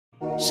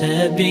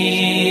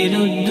سبيل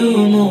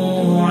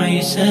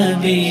الدموع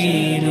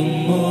سبيل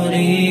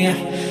مريح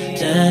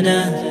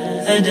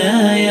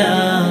تنهدى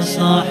يا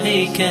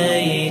صاحي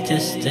كي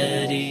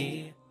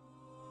تستريح.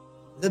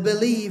 The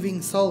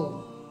believing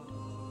soul,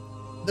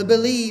 the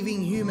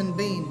believing human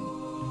being,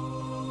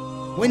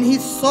 when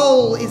his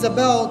soul is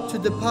about to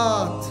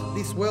depart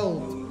this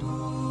world,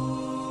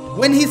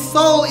 when his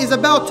soul is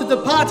about to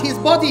depart his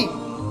body,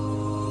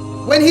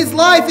 when his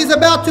life is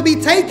about to be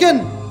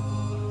taken,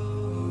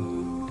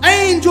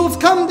 angels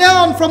come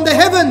down from the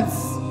heavens,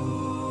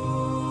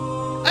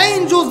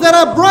 angels that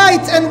are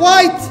bright and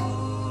white,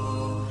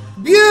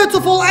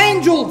 beautiful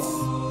angels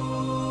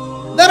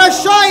that are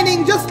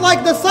shining just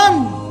like the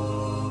sun.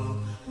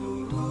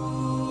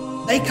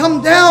 They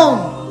come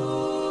down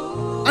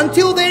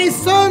until there is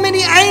so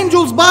many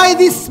angels by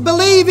this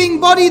believing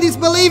body, this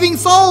believing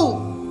soul,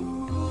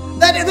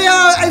 that there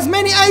are as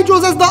many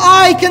angels as the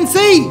eye can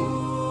see,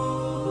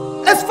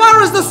 as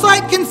far as the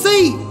sight can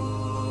see.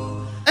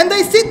 And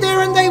they sit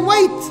there and they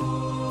wait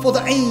for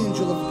the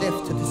angel of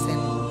death to descend.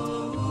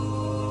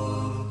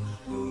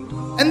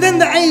 And then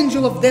the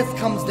angel of death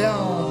comes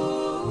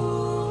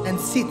down and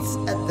sits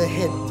at the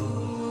head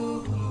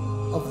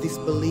of this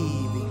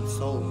believing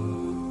soul.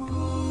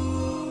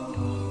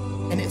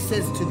 And it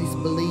says to this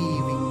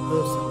believing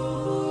person,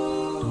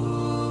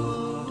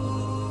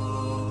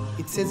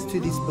 it says to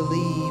this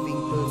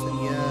believing person,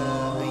 Ya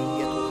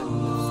ayyatuhan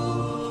nafsul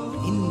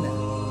mutma'inna.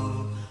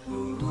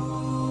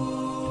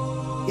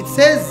 It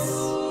says,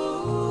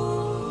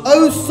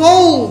 O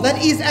soul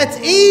that is at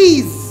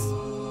ease,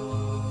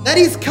 that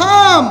is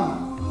calm,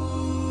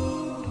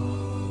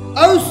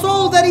 O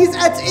soul that is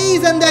at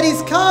ease and that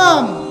is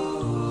calm,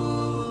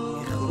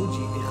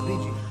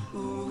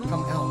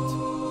 come out.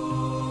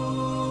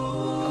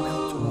 Come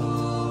out to what?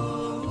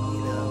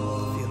 Ila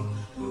maghfirah.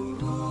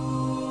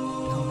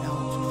 Come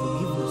out to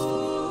forgiveness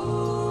from your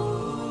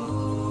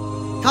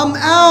Lord. Come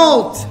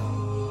out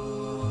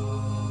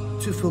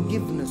to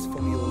forgiveness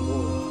from your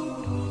Lord.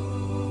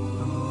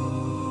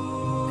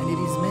 And it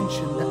is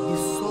mentioned that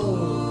this soul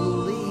will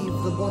leave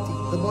the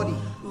body,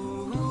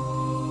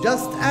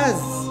 just as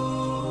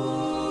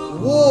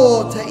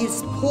water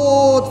is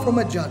poured from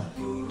a jug,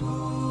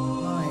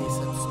 nice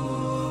and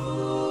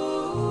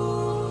smooth,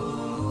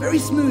 very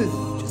smooth,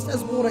 just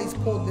as water is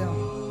poured down.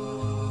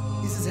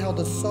 This is how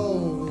the soul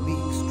will be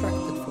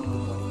extracted from the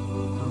body.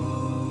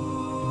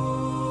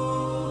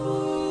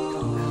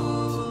 Come out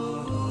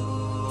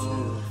to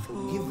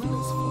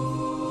forgiveness from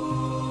you.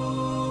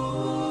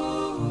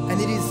 And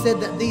it is said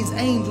that these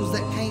angels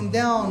that came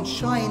down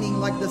shining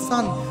like the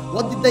sun,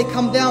 what did they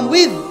come down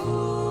with?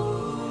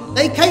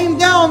 They came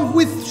down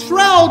with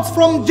shrouds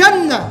from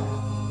Jannah.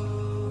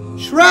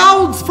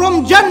 Shrouds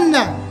from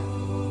Jannah.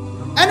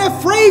 And a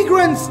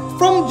fragrance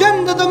from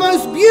Jannah, the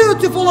most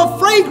beautiful of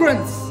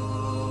fragrance.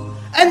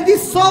 And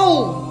this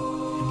soul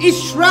is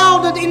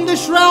shrouded in the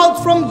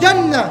shrouds from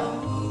Jannah.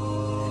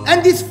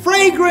 And this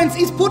fragrance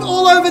is put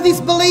all over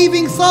this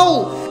believing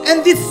soul.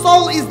 And this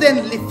soul is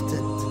then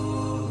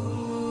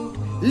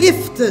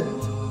lifted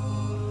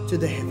to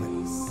the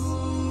heavens.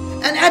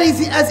 And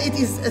as it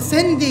is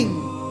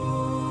ascending,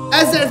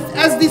 as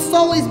this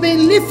soul is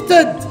being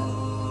lifted,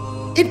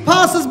 it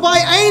passes by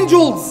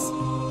angels,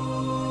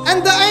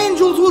 and the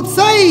angels would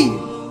say,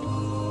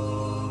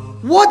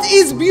 what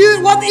is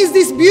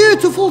this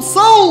beautiful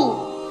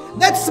soul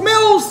that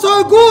smells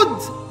so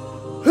good?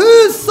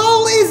 Whose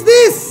soul is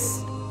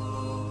this?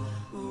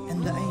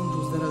 And the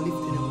angels that are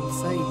lifting it will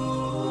say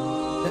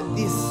that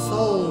this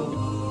soul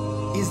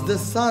is the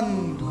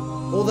son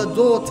or the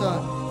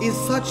daughter is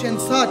such and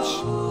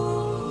such,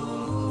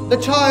 the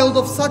child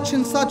of such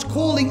and such,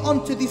 calling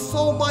onto this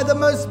soul by the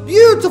most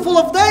beautiful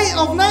of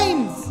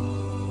names.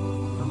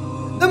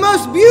 The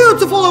most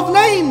beautiful of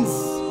names.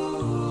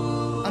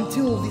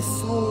 Until this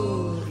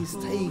soul is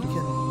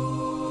taken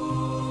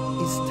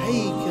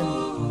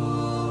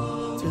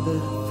to the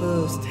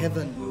first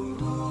heaven.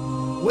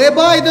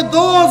 Whereby the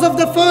doors of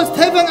the first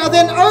heaven are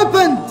then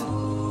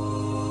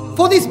opened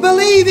for this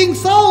believing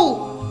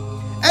soul.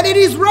 And it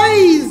is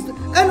raised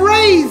and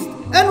raised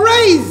and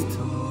raised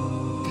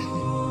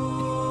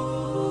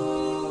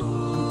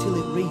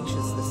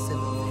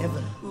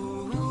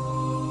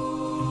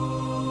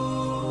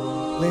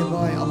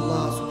whereby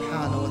Allah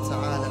subhanahu wa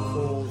ta'ala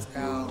calls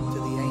out to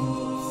the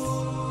angels,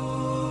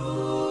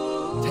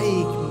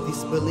 take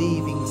this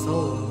believing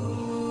soul,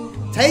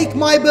 take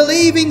my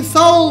believing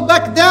soul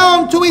back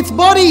down to its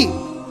body,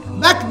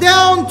 back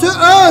down to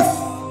earth,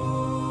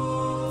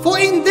 for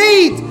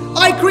indeed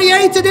I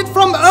created it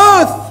from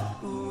earth,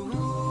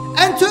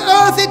 and to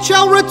earth it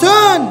shall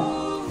return,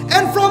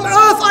 and from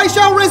earth I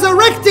shall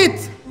resurrect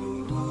it,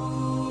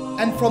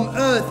 and from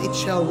earth it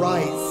shall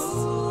rise.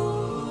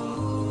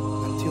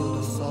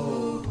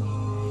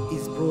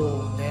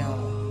 Brought down,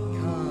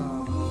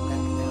 calmly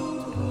back down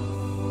to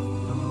earth,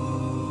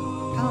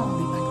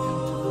 calmly back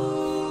down to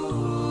earth,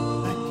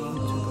 back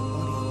into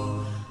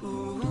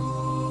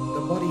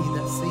the body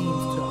that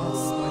seems to us,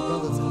 my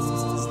brothers and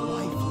sisters,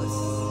 lifeless,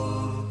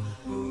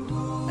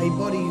 a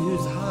body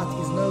whose heart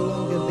is no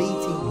longer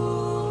beating,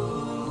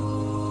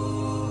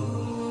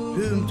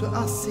 room to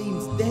us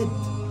seems dead.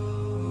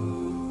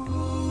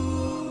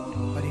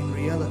 But in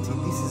reality,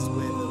 this is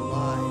where the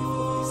life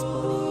of this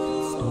body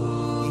and soul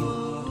begin.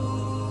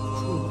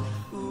 True life.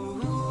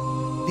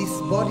 This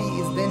body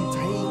is then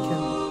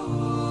taken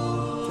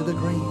to the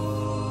grave.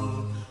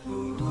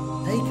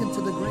 Taken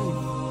to the grave.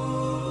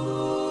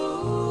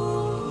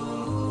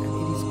 And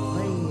it is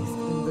placed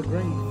in the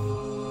grave.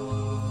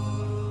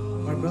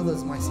 My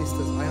brothers, my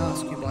sisters, I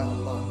ask you by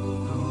Allah.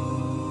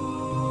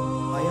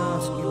 I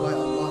ask you by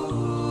Allah.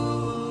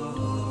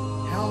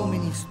 How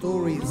many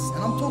stories,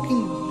 and I'm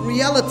talking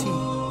reality,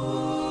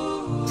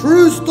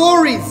 true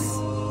stories,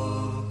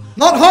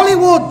 not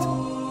Hollywood,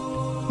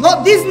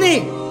 not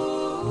Disney,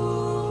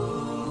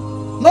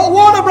 not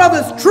Warner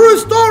Brothers, true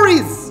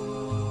stories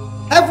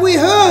have we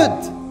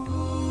heard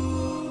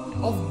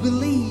of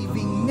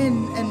believing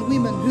men and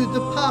women who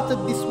departed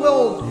this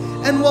world,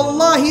 and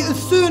wallahi, as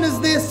soon as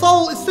their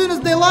soul, as soon as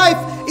their life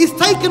is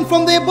taken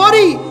from their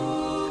body,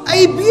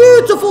 a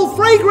beautiful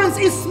fragrance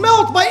is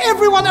smelt by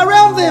everyone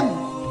around them.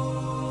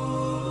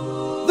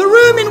 The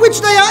room in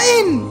which they are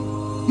in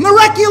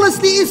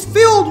miraculously is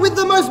filled with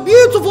the most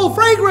beautiful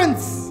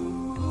fragrance.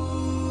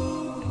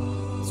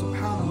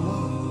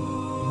 Subhanallah.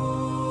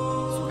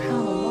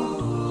 Subhanallah.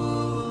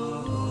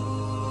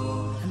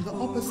 And the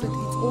opposite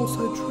is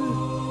also true.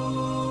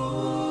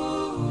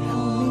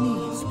 How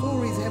many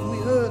stories have we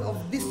heard of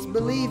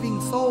disbelieving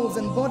souls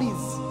and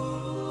bodies,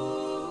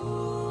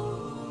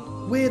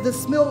 where the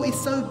smell is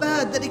so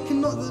bad that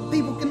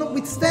people cannot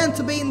withstand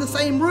to be in the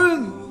same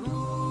room?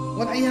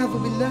 Wal-'iyadhu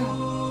billah.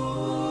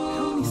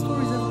 How many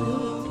stories have we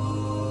heard?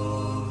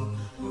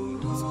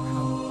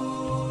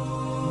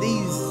 SubhanAllah.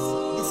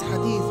 This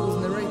hadith was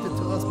narrated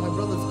to us, my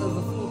brothers,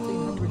 over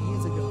 1400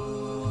 years ago.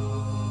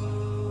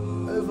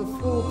 Over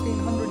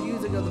 1400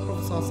 years ago, the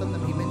Prophet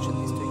ﷺ, he mentioned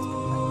this to his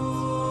companions.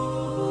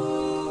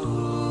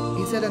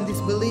 He said, and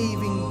this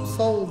believing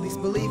soul, this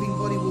believing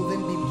body will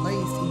then be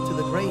placed into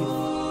the grave.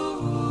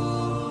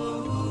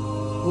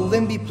 Will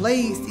then be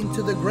placed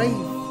into the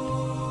grave.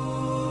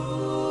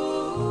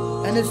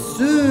 And as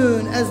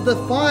soon as the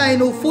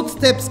final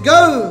footsteps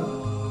go,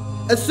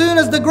 as soon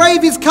as the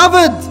grave is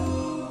covered,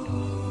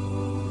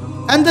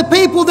 and the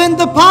people then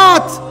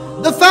depart,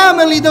 the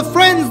family, the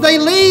friends, they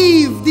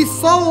leave this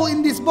soul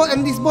in this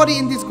and this body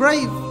in this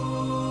grave.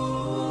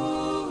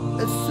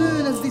 As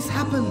soon as this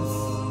happens,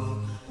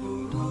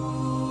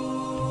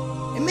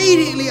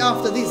 immediately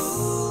after this,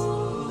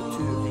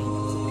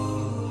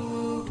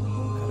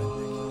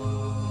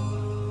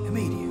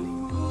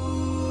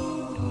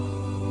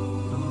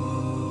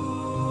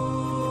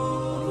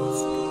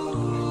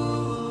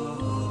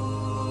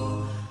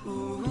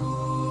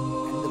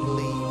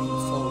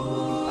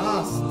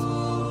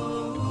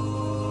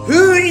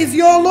 who is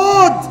your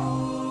Lord?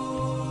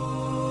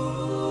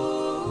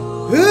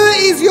 Who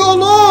is your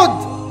Lord?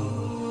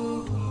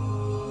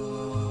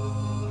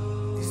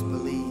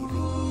 Disbelieving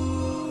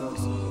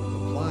person will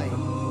reply,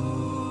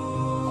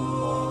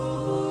 Allah,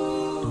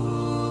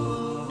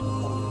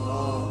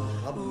 Allah,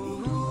 Rabbi,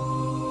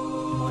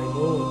 my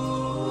Lord.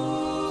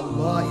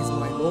 Allah is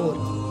my Lord.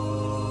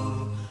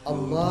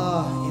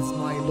 Allah is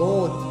my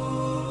Lord.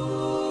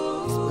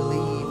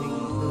 Disbelieving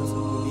person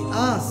will be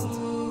asked,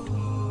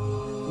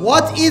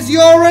 what is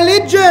your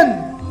religion?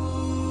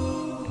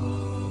 He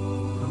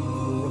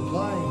will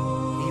reply,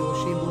 he or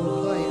she will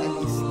reply,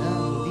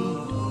 Al-Islamu Dini.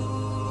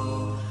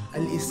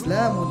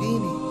 Al-Islamu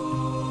Dini.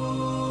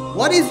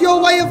 What is your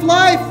way of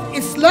life?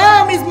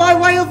 Islam is my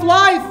way of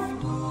life.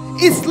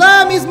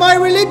 Islam is my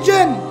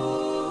religion.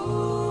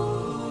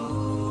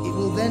 It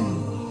will then,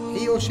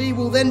 he or she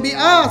will then be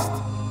asked,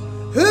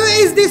 who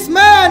is this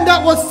man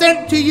that was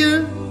sent to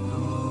you?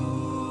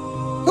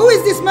 Who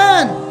is this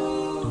man?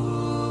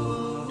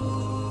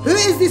 Who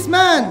is this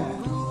man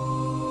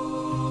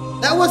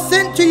that was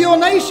sent to your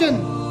nation?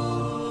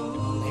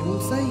 They will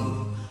say,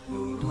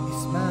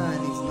 this man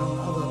is none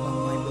other than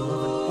my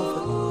beloved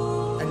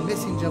Prophet and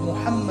Messenger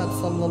Muhammad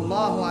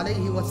sallallahu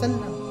alayhi wa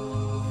sallam.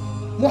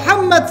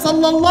 Muhammad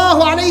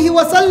sallallahu alayhi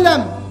wa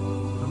sallam.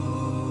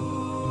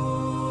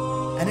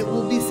 And it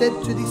will be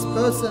said to this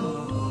person,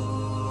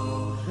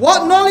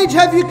 what knowledge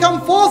have you come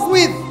forth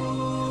with?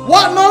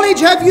 What knowledge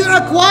have you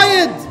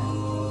acquired?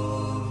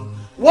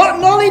 What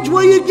knowledge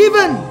were you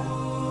given?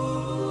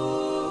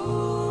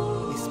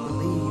 This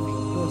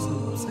believing person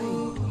will say,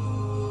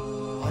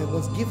 I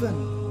was given,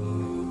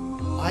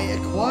 I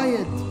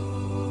acquired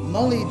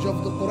knowledge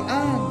of the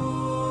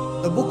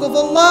Quran, the book of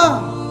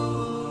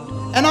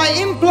Allah, and I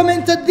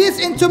implemented this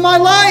into my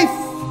life,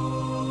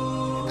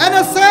 and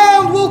a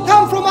sound will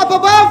come from up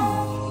above.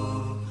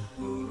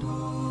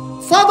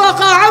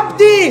 Sadaqa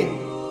abdi,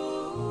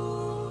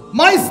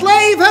 my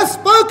slave has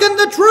spoken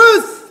the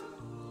truth.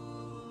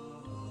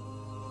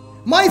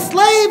 My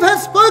slave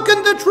has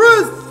spoken the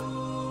truth.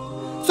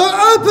 So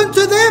open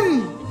to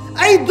them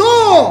a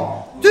door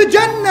to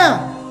Jannah,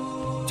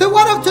 to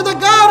the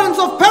gardens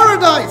of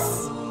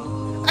paradise.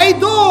 A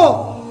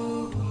door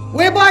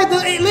whereby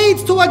it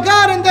leads to a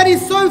garden that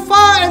is so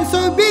far and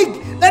so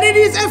big that it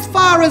is as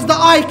far as the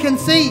eye can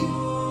see.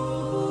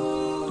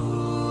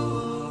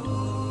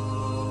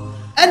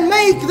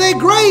 make their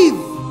grave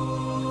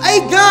a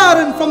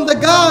garden from the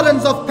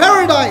gardens of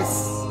paradise.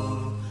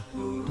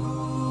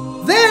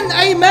 Then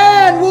a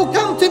man will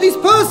come to this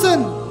person,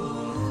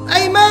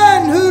 a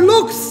man who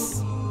looks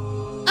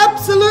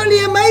absolutely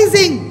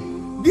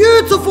amazing,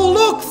 beautiful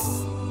looks,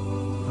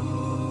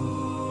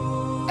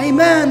 a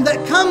man that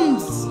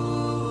comes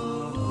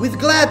with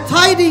glad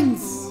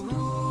tidings,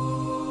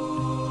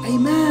 a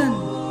man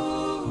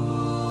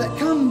that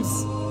comes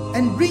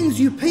and brings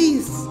you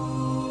peace,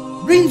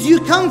 brings you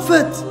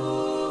comfort.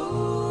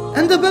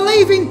 And the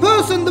believing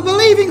person, the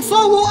believing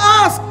soul will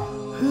ask,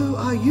 who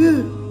are you?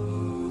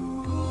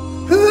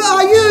 Who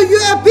are you? You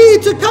appear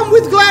to come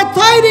with glad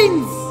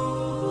tidings.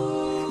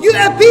 You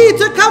appear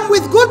to come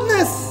with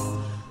goodness.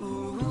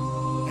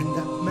 And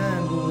that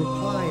man will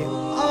reply,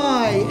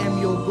 I am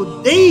your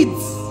good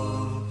deeds.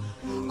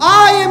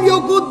 I am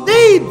your good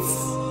deeds.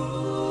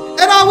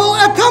 And I will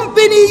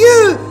accompany you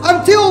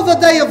until the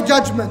day of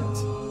judgment.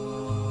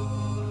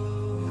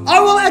 I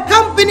will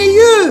accompany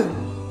you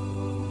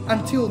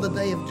until the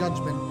day of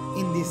judgment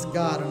in this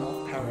garden of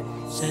paradise.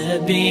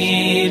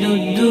 سبيل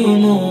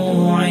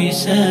الدموع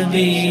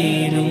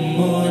سبيل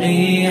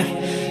مريح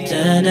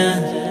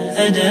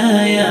تنهدى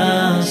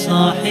يا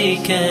صاحي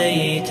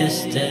كي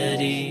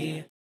تستريح.